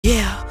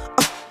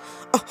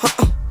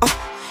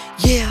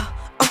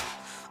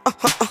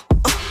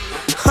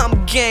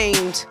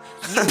gamed.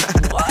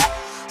 What?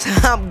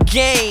 I'm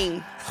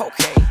game.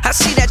 Okay. I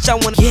see that y'all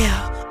wanna. Yeah.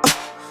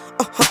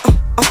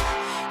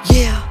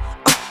 Yeah.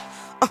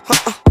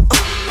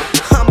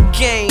 I'm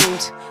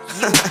gamed.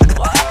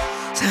 What?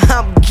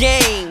 I'm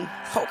game.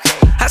 Okay.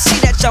 I see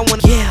that y'all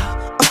wanna. Yeah.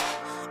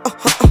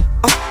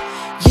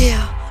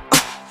 Yeah.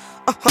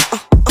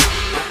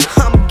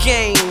 I'm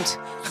gamed.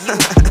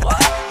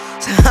 What?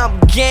 I'm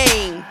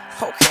game.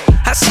 Okay.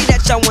 I see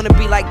that y'all wanna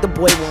be like the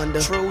boy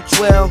wonder. True.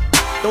 Well,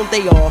 don't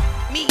they all?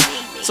 Me.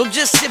 So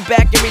just sit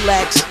back and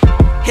relax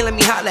and let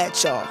me holla at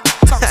y'all.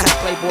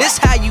 This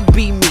how you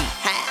be me.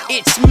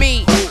 It's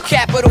me,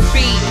 capital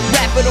B,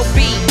 capital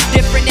B.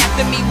 Different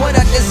after me, what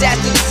a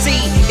disaster to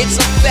see. It's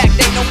a fact,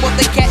 ain't no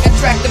other cat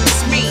attractive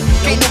as me.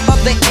 Ain't no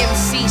other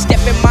MC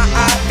step in my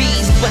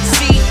IVs. But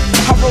see,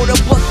 I wrote a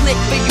booklet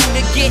for you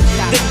to get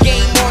the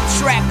game on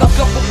track. A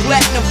couple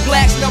platinum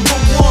plaques, #1.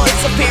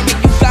 It's apparent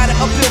you gotta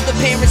appeal the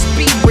parents,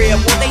 be real.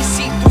 Will they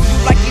see through you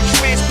like you're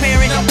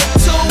transparent?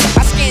 #2,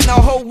 I scanned the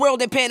whole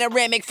world in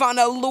panoramic. Found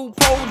a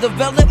loophole,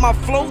 developed my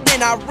flow,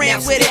 then I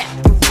ran with it.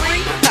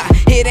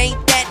 It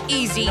ain't that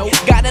easy.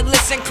 Gotta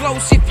listen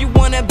close if you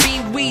wanna be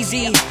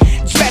wheezy.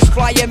 Dress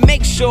flyer,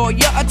 make sure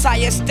your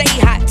attire stay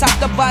hot. Top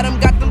to bottom,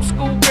 got them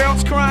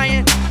schoolgirls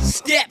crying.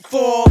 Step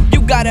 4, you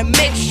gotta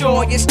make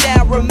sure your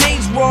style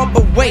remains raw.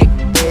 But wait,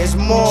 there's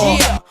more.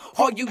 Yeah,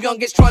 all you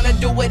youngest tryna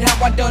do it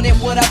how I done it.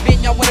 What I've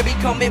been, y'all wanna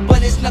become it,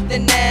 but it's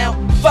nothing now.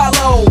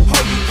 Follow,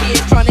 all you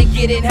kids tryna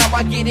get it how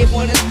I get it.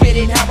 Wanna spit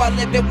it how I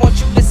live it, won't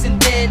you listen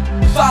then?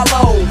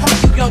 Follow, all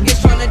you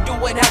youngest tryna do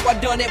it how I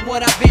done it.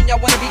 What I've been, y'all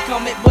wanna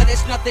become it, but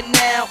it's nothing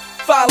now.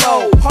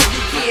 Follow, all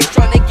you kids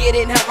tryna get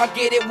it how I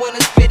get it.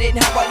 Wanna spit it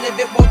how I live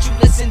it, won't you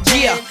listen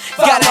then? Yeah,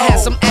 gotta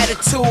have some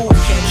attitude,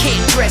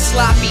 can't dress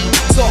sloppy.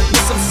 Talk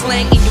with some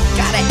slang and you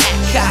gotta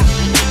act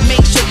cocky.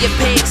 Make sure your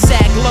pants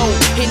sag low,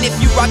 and if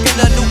you rockin'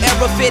 a new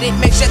era fitted,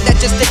 make sure that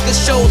your sticker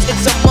shows.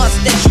 It's a must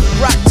that you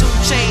rock 2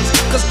 chains,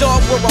 cause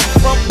dog, where I'm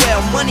from,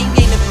 well, money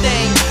ain't a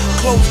thing.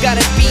 Clothes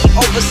gotta be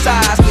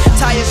oversized,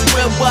 tires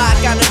real wide.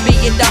 Gotta be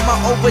it down my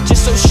over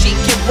just so she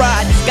can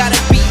ride. Gotta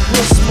be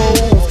real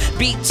smooth,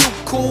 be too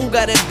cool.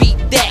 Gotta be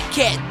that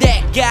cat,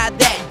 that guy,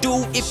 that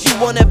dude if you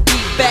wanna be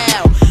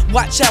bow.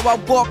 Watch how I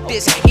walk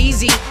this,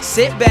 easy,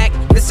 sit back,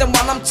 listen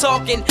while I'm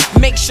talking.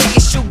 Make sure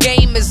your shoe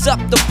game is up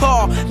to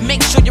par.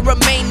 Make sure you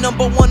remain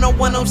 #1 on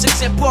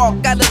 106 and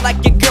Park. Gotta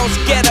like your girl's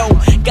ghetto,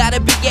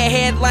 gotta be a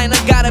headliner.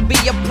 Gotta be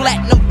a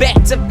platinum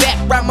back-to-back,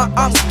 right my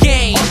arms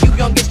game. All you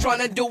youngest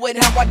tryna do it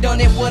how I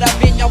done it. What I've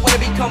been, y'all wanna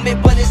become it,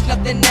 but it's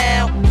nothing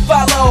now.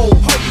 Follow,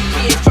 all you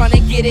kids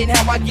tryna get it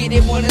how I get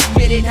it. Wanna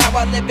spit it how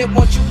I live it,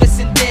 won't you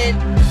listen then?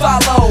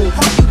 Follow,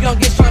 all you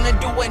youngest tryna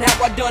do it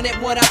how I done it.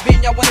 What I've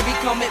been, y'all wanna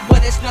become it,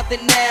 but it's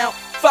nothing now.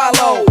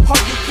 Follow,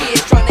 all you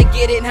kids tryna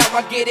get it how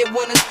I get it.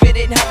 Wanna spit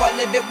it how I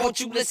live it, won't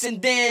you listen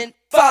then?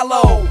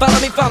 Follow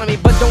me,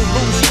 but don't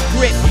lose your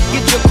grip.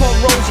 Get your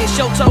cornrows, your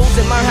show toes,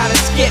 and learn how to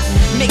skip.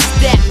 Mix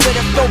that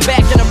with a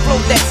throwback and a flow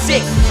that's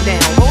sick. Now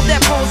hold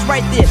that pose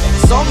right there,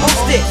 that's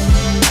almost it.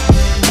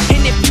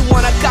 And if you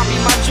wanna copy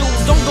my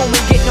jewels, don't go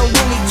and get no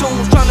Looney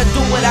Tunes. Tryna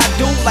do what I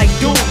do, like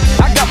dude.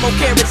 I got more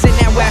carrots in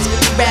that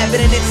raspberry rabbit,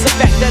 and it's the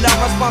fact that I'm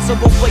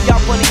responsible for y'all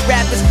funny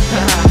rappers.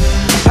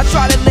 I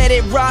try to let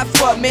it ride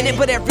for a minute,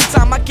 but every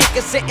time I kick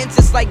a sentence,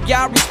 it's like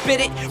y'all respit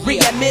it,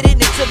 re-admit it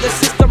into the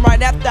system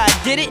right after I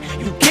did it.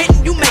 You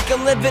getting, you make a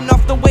living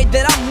off the way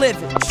that I'm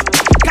living.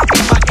 Copy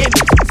my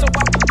image, so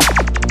I